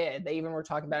a kid. They even were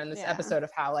talking about in this episode of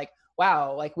how like,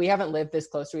 wow, like we haven't lived this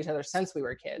close to each other since we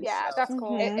were kids. Yeah, so that's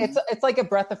cool. It's like a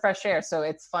breath of fresh air. So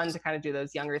it's fun to kind of do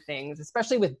those younger things,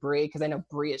 especially with Brie, because I know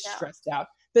Brie is stressed out.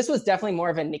 This was definitely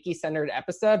more of a Nikki-centered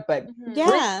episode, but Brie,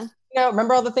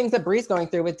 remember all the things that Brie's going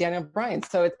through with Daniel Bryan.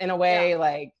 So it's in a way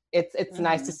like it's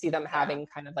nice to see them having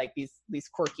kind of like these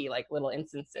quirky like little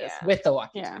instances with the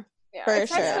walkie. Yeah,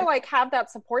 it's nice to like have that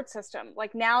support system.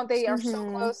 Like now they are so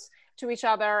close to each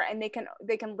other and they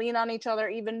can lean on each other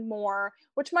even more,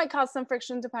 which might cause some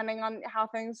friction depending on how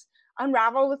things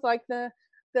unravel with like the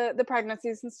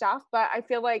pregnancies and stuff. But I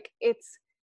feel like it's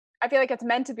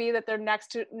meant to be that they're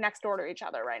next door to each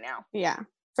other right now. Yeah,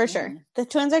 for sure. The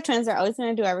twins are twins. They're always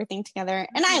going to do everything together.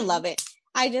 And I love it.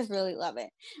 I just really love it.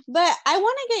 But I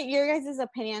want to get your guys'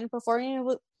 opinion before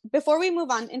we move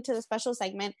on into the special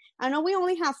segment. I know we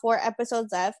only have 4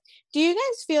 episodes left. Do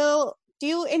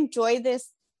you enjoy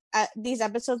these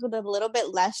episodes with a little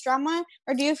bit less drama?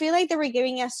 Or do you feel like they were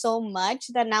giving us so much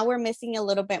that now we're missing a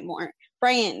little bit more?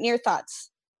 Brian, your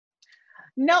thoughts?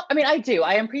 No, I mean, I do.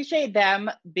 I appreciate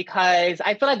them because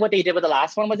I feel like what they did with the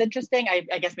last one was interesting. I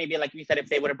guess maybe like you said, if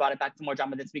they would have brought it back to more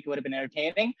drama this week, it would have been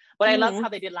entertaining. But I loved how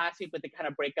they did last week with the kind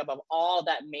of breakup of all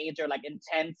that major, like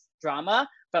intense drama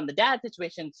from the dad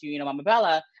situation to, Mama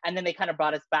Bella. And then they kind of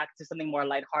brought us back to something more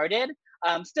lighthearted.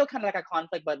 Still kind of like a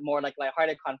conflict, but more like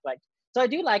lighthearted conflict. So I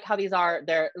do like how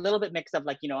they're a little bit mixed of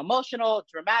like, emotional,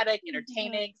 dramatic,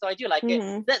 entertaining. So I do like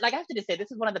it. Like I have to just say,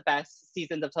 this is one of the best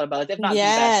seasons of Total Bellas, if not the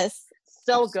best.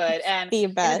 So good. And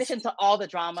in addition to all the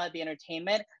drama, the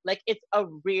entertainment, like it's a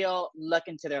real look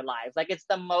into their lives. Like it's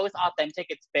the most authentic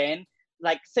it's been,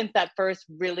 like since that first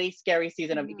really scary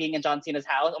season of being in John Cena's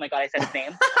house. Oh my God, I said his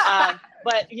name.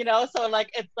 But so like,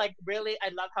 it's like really, I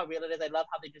love how real it is. I love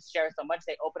how they just share so much.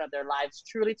 They open up their lives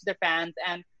truly to their fans.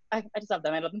 And I just love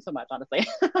them. I love them so much, honestly.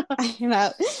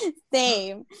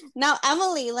 Same. Now,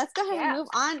 Emily, let's go ahead and move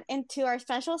on into our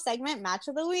special segment, Match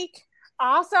of the Week.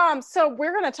 Awesome. So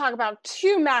we're going to talk about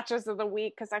 2 matches of the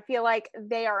week because I feel like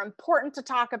they are important to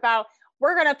talk about.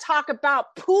 We're going to talk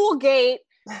about Poolgate.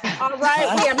 All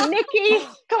right. We have Nikki.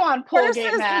 Come on,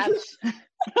 Poolgate match.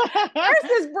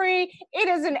 Versus Brie. It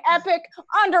is an epic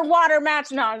underwater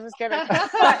match. No, I'm just kidding.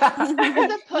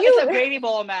 It's a Brady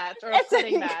Bowl match or a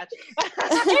pudding match.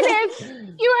 It is.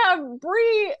 You have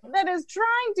Brie that is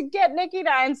trying to get Nikki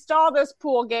to install this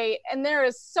pool gate, and there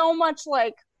is so much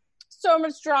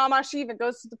drama. She even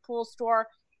goes to the pool store.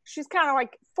 She's kind of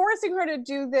like forcing her to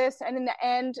do this, and in the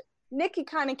end, Nikki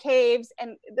kind of caves,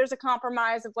 and there's a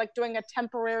compromise of like doing a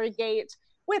temporary gate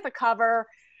with a cover.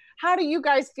 How do you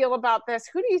guys feel about this?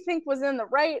 Who do you think was in the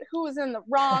right? Who was in the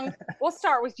wrong? We'll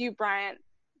start with you, Bryant.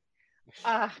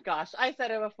 Gosh, I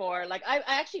said it before. Like I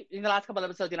actually, in the last couple of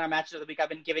episodes in our matches of the week, I've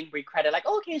been giving Brie credit. Like,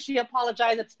 okay, she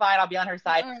apologized. It's fine. I'll be on her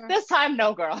side. This time,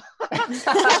 no, girl.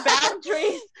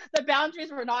 The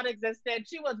boundaries were not existent.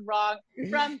 She was wrong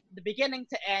from the beginning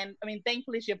to end. I mean,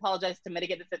 thankfully, she apologized to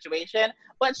mitigate the situation,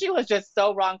 but she was just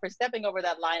so wrong for stepping over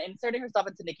that line, inserting herself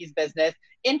into Nikki's business,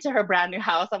 into her brand new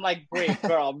house. I'm like, Brie,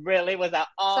 girl, really? Was that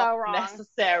all so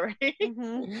necessary?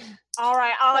 All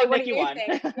right, Ollie, what do you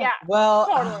think? Yeah. Well,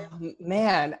 totally.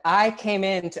 Man, I came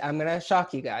into, I'm going to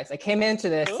shock you guys. I came into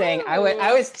this saying I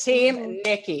was team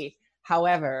Nikki.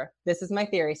 However, this is my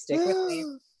theory. Stick with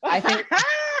me. I think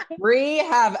Brie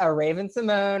have a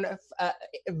Raven-Symoné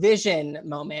vision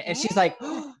moment. And she's like,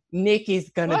 Nikki's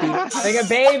going to be having a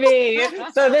baby.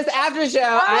 So this after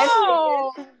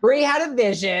show, Brie had a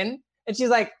vision. And she's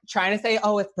like trying to say,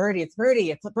 oh, it's Birdie. It's Birdie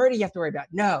you have to worry about.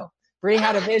 No, Brie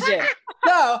had a vision.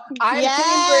 So I'm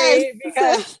team Brie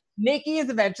because Nikki is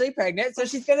eventually pregnant, so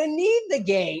she's gonna need the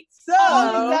gate. So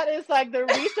that is like the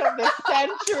reach of the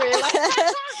century.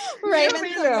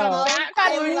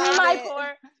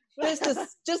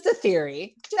 Just a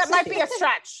theory. That might be a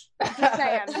stretch. Just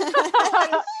saying.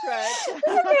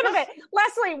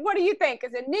 Leslie, what do you think?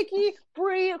 Is it Nikki,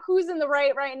 Brie? Who's in the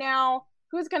right now?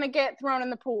 Who's gonna get thrown in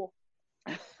the pool?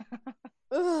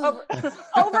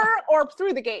 Over or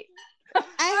through the gate?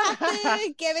 I have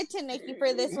to give it to Nikki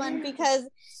for this one because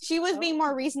she was being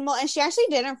more reasonable and she actually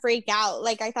didn't freak out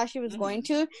like I thought she was going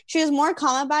to. She was more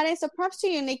calm about it. So props to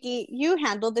you, Nikki. You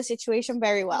handled the situation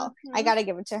very well. I gotta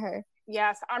give it to her.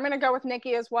 Yes, I'm gonna go with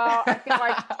Nikki as well. I feel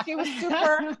like she was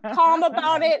super calm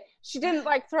about it. She didn't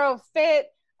like throw a fit.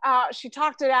 She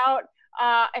talked it out.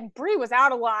 And Brie was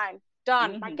out of line.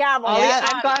 Done. My gavel.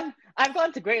 I've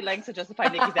gone to great lengths to justify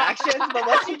Nikki's actions, but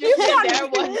what she just did there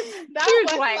was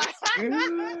huge lengths. All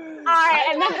right,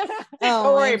 and then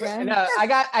don't worry, no, I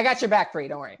got your back, Brie.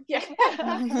 Don't worry. Yeah.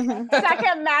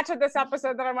 Second match of this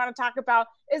episode that I want to talk about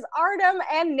is Artem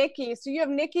and Nikki. So you have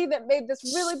Nikki that made this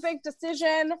really big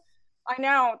decision. I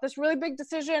know, this really big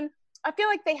decision. I feel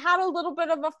like they had a little bit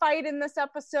of a fight in this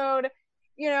episode.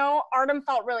 Artem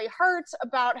felt really hurt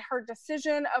about her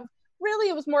decision of. Really,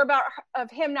 it was more about of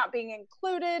him not being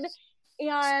included,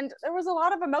 and there was a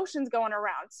lot of emotions going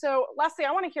around. So, Leslie,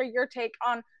 I want to hear your take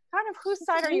on kind of whose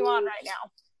side are you on right now?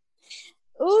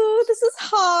 Ooh, this is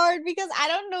hard because I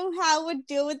don't know how I would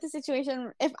deal with the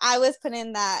situation if I was put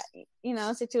in that,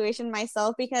 situation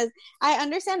myself, because I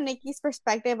understand Nikki's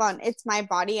perspective on it's my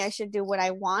body, I should do what I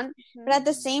want. But at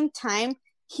the same time,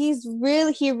 he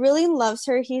really loves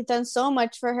her. He's done so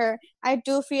much for her. I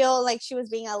do feel like she was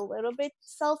being a little bit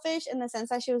selfish in the sense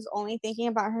that she was only thinking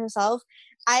about herself.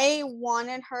 I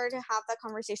wanted her to have that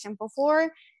conversation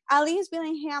before, at least be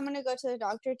like, hey, I'm going to go to the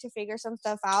doctor to figure some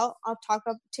stuff out. I'll talk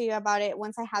up to you about it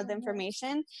once I have the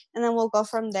information, and then we'll go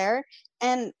from there.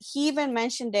 And he even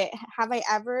mentioned it. Have I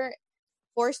ever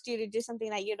forced you to do something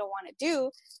that you don't want to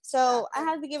do? So I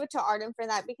have to give it to Artem for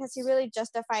that because he really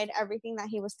justified everything that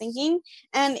he was thinking.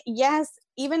 And yes,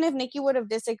 even if Nikki would have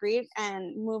disagreed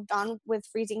and moved on with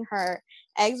freezing her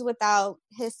eggs without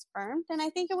his sperm, then I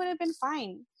think it would have been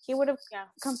fine. He would have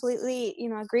completely,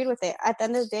 agreed with it. At the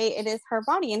end of the day, it is her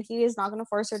body and he is not going to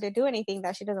force her to do anything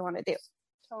that she doesn't want to do.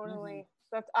 Totally.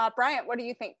 That's Bryant, what do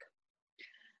you think?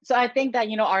 So I think that,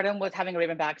 Artem was having a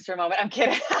Raven Baxter moment. I'm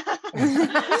kidding.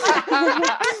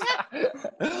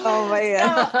 Oh my god.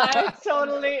 No, I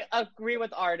totally agree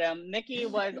with Artem. Nikki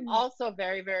was also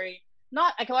very, very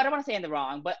not. I don't want to say in the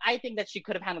wrong, but I think that she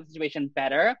could have handled the situation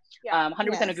better.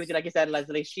 100% agree with you, like you said,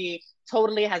 Leslie. She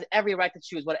totally has every right to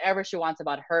choose whatever she wants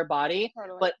about her body,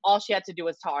 but all she had to do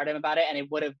was tell Artem about it, and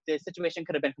the situation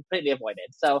could have been completely avoided.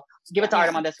 So give it to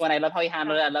Artem on this one. I love how he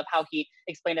handled it. I love how he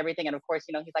explained everything, and of course,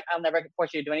 he's like, I'll never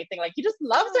force you to do anything. Like, he just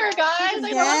loves her, guys.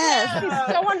 He's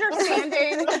so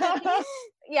understanding.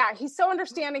 Yeah, he's so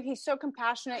understanding. He's so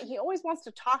compassionate. He always wants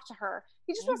to talk to her.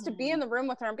 He just wants to be in the room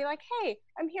with her and be like, hey,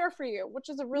 I'm here for you, which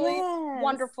is a really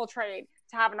wonderful trait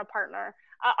to have in a partner.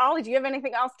 Ollie, do you have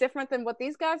anything else different than what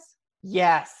these guys?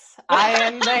 Yes, I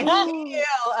am the heel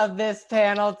of this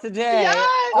panel today. Yes,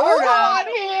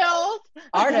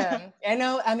 Artem. I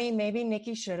know, I mean, maybe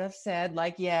Nikki should have said,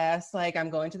 like, yes, like, I'm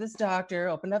going to this doctor,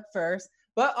 open up first.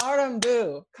 But Artem,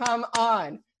 boo, come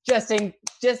on. Just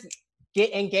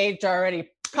get engaged already.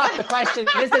 Cut the question.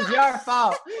 This is your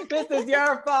fault. This is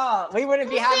your fault. We wouldn't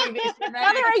be having this for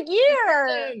another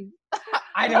year.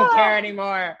 I don't care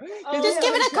anymore. Just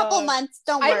give it a couple months.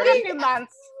 Don't worry. A few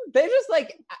months. They just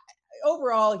like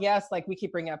overall, yes, like we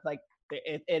keep bringing up like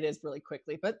it is really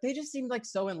quickly, but they just seem like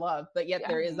so in love. But yet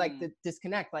there is like the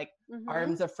disconnect. Like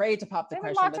Artem's afraid to pop the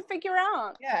question. They have a lot to figure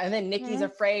out. Yeah, and then Nikki's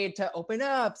afraid to open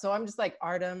up. So I'm just like,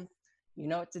 Artem, you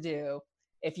know what to do.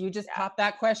 If you just pop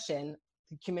that question,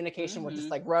 communication will just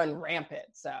like run rampant.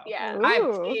 So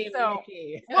I'm Team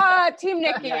Nikki. What? Team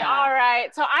Nikki. All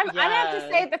right. So I have to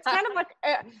say that's kind of like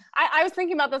I was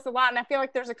thinking about this a lot, and I feel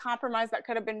like there's a compromise that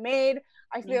could have been made.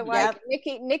 I feel like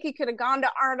Nikki could have gone to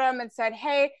Artem and said,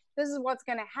 hey, this is what's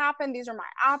going to happen. These are my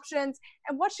options.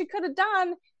 And what she could have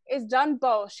done is done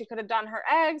both. She could have done her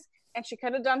eggs, and she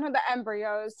could have done the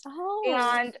embryos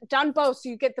and done both. So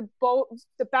you get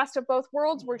the best of both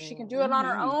worlds, where she can do it on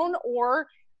her own, or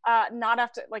not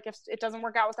have to, like, if it doesn't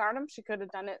work out with Artem, she could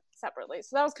have done it separately.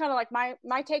 So that was kind of like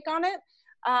my take on it.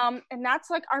 And that's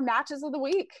like our matches of the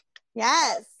week.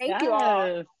 Yes. Thank you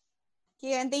all.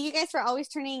 Yeah, and thank you guys for always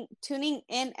tuning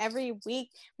in every week.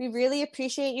 We really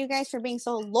appreciate you guys for being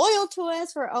so loyal to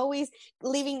us, for always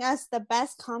leaving us the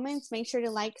best comments. Make sure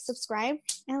to like, subscribe,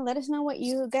 and let us know what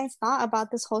you guys thought about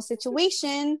this whole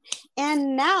situation.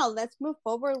 And now let's move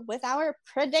forward with our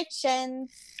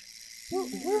predictions.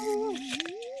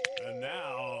 And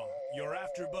now, your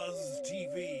AfterBuzz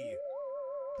TV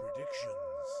predictions.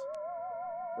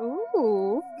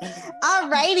 Ooh.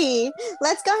 Alrighty.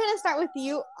 Let's go ahead and start with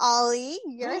you, Ollie.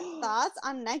 Your thoughts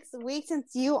on next week,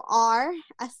 since you are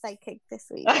a psychic this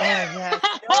week. Oh, yes.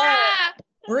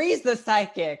 Bree's the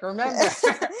psychic, remember?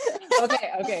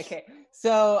 Okay.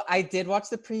 So I did watch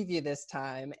the preview this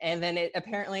time, and then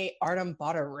apparently Artem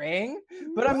bought a ring,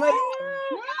 but I'm like,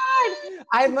 God!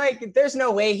 I'm like, there's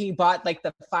no way he bought like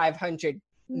the 500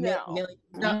 million.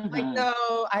 No, like,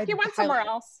 no. He went somewhere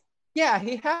else. Yeah,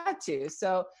 he had to.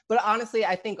 So, but honestly,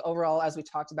 I think overall, as we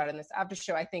talked about in this after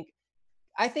show, I think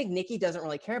Nikki doesn't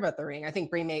really care about the ring. I think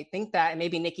Bree may think that, and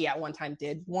maybe Nikki at one time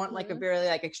did want like a very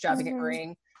like extravagant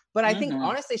ring. But I think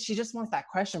honestly, she just wants that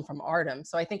question from Artem.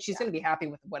 So I think she's going to be happy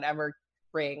with whatever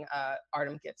ring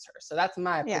Artem gives her. So that's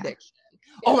my prediction.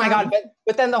 Oh my God.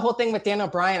 But then the whole thing with Daniel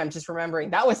Bryan, I'm just remembering,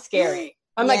 that was scary.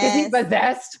 I'm like, is he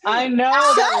possessed? I know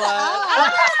that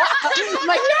was. I'm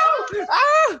like, no.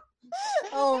 Ah!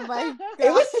 Oh my God.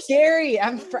 It was scary.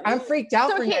 I'm freaked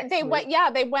out. So they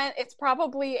went. It's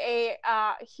probably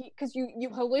because you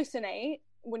hallucinate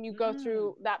when you go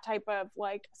through that type of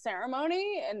like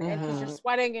ceremony, and because you're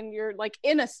sweating and you're like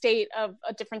in a state of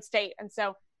a different state, and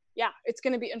so it's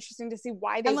going to be interesting to see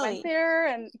why they went there.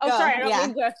 And sorry, I don't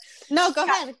mean to. No, go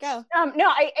ahead, go. No,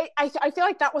 I feel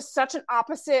like that was such an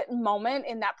opposite moment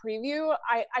in that preview.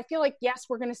 I feel like, yes,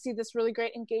 we're going to see this really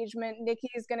great engagement. Nikki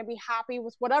is going to be happy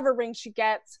with whatever ring she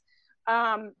gets.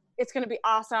 It's going to be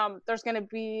awesome. There's going to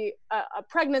be a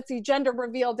pregnancy gender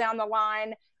reveal down the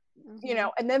line, you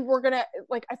know, and then we're going to,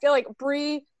 like, I feel like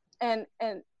Bree and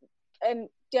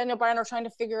Daniel Bryan are trying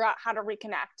to figure out how to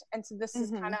reconnect. And so this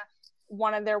is kind of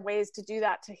one of their ways to do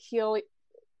that, to heal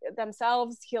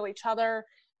themselves, heal each other.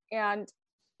 And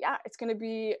it's going to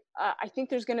be, I think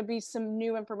there's going to be some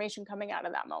new information coming out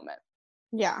of that moment.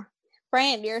 Yeah.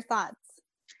 Brian, your thoughts?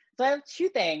 So I have two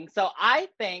things. So I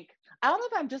don't know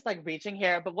if I'm just like reaching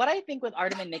here, but what I think with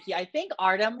Artem and Nikki, I think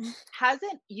Artem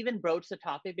hasn't even broached the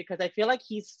topic because I feel like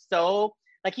he's so,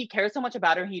 like, he cares so much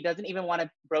about her. He doesn't even want to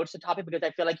broach the topic because I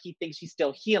feel like he thinks she's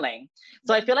still healing.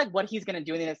 So I feel like what he's going to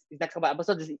do in these next couple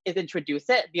episodes is introduce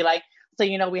it, be like, so,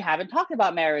 you know, we haven't talked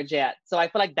about marriage yet. So I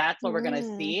feel like that's what we're going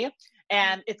to see.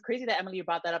 And it's crazy that Emily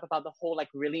brought that up about the whole like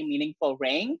really meaningful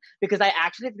ring, because I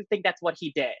actually think that's what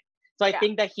he did. So I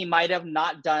think that he might have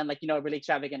not done like, a really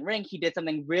extravagant ring. He did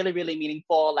something really, really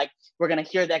meaningful. Like we're going to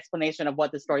hear the explanation of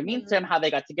what the story means to him, how they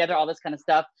got together, all this kind of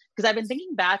stuff. Because I've been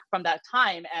thinking back from that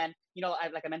time and,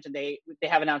 like I mentioned, they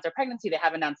have announced their pregnancy, they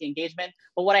have announced the engagement.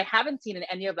 But what I haven't seen in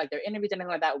any of like their interviews, anything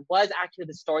like that, was actually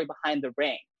the story behind the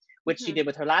ring, which she did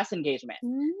with her last engagement.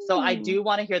 So I do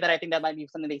want to hear that. I think that might be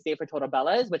something they say for Total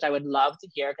Bellas, which I would love to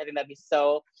hear. I think that'd be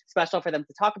so special for them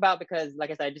to talk about because, like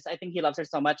I said, I think he loves her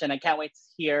so much, and I can't wait to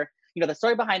hear the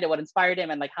story behind it, what inspired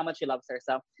him, and like how much he loves her.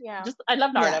 So I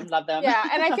love Nardum, love them. Yeah,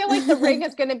 and I feel like the ring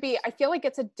is going to be, I feel like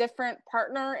it's a different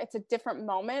partner. It's a different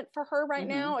moment for her right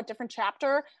now, a different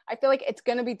chapter. I feel like it's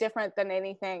going to be different than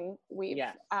anything we've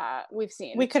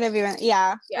seen. We could have even,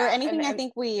 or anything I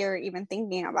think we are even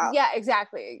thinking about. Yeah,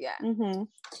 exactly. Yeah.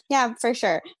 Yeah, for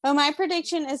sure. But my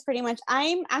prediction is pretty much,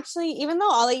 I'm actually, even though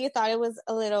all of you thought it was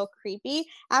a little creepy,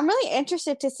 I'm really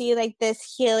interested to see like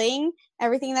this healing,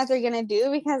 everything that they're going to do,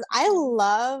 because I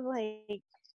love like,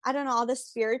 I don't know, all the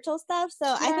spiritual stuff. So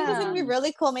I think it's going to be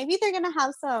really cool. Maybe they're going to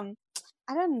have some,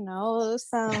 I don't know,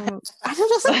 some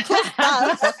cool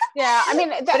stuff. Yeah, I mean,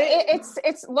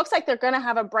 it looks like they're going to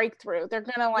have a breakthrough. They're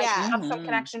going to like have some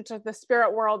connection to the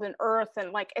spirit world and earth,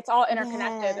 and like it's all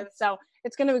interconnected. And so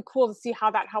it's going to be cool to see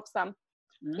how that helps them.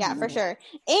 Yeah, for sure.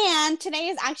 And today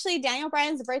is actually Daniel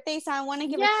Bryan's birthday, so I want to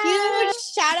give a huge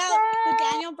shout out to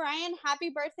Daniel Bryan. Happy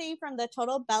birthday from the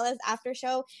Total Bellas After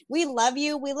Show. We love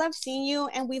you. We love seeing you,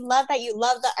 and we love that you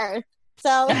love the earth.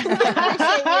 So I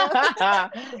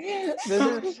appreciate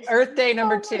you. This is Earth Day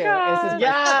number 2.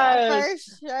 For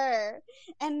sure.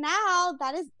 And now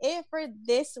that is it for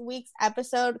this week's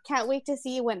episode. Can't wait to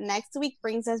see what next week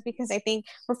brings us, because I think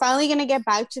we're finally going to get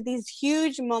back to these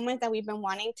huge moments that we've been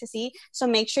wanting to see. So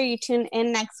make sure you tune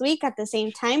in next week at the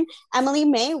same time. Emily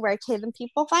May, where can the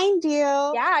people find you?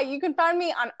 Yeah, you can find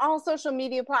me on all social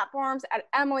media platforms at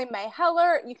Emily May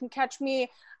Heller. You can catch me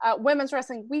Women's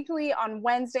Wrestling Weekly on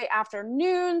Wednesday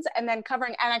afternoons, and then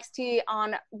covering NXT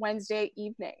on Wednesday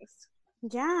evenings.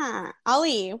 Yeah.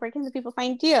 Ollie, where can the people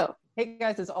find you? Hey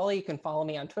guys, it's Ollie. You can follow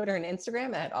me on Twitter and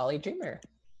Instagram at Ollie Dreamer.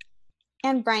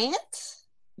 And Bryant?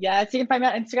 Yes, you can find me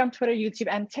on Instagram, Twitter, YouTube,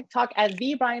 and TikTok as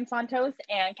the Brian Santos,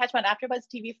 and catch me on AfterBuzz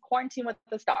TV's Quarantine with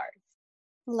the Stars.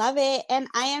 Love it. And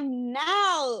I am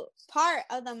now part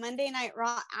of the Monday Night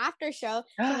Raw after show.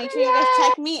 So make sure you guys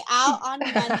check me out on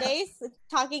Mondays,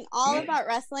 talking all about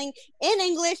wrestling in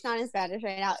English, not in Spanish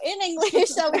right now, in English.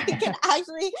 So we can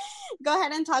actually go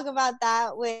ahead and talk about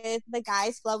that with the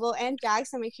guys, Flobo and Jack.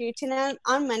 So make sure you tune in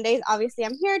on Mondays. Obviously,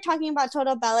 I'm here talking about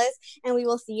Total Bellas, and we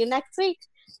will see you next week.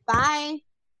 Bye.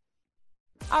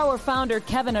 Our founder,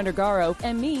 Kevin Undergaro,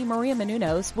 and me, Maria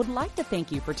Menounos, would like to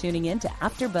thank you for tuning in to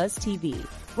AfterBuzz TV.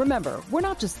 Remember, we're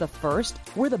not just the first,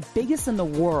 we're the biggest in the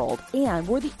world, and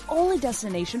we're the only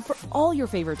destination for all your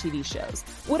favorite TV shows.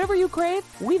 Whatever you crave,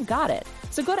 we've got it.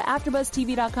 So go to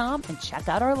AfterBuzzTV.com and check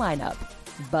out our lineup.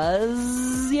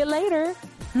 Buzz you later.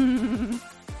 The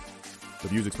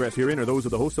views expressed herein are those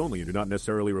of the hosts only and do not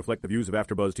necessarily reflect the views of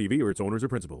AfterBuzz TV or its owners or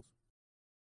principals.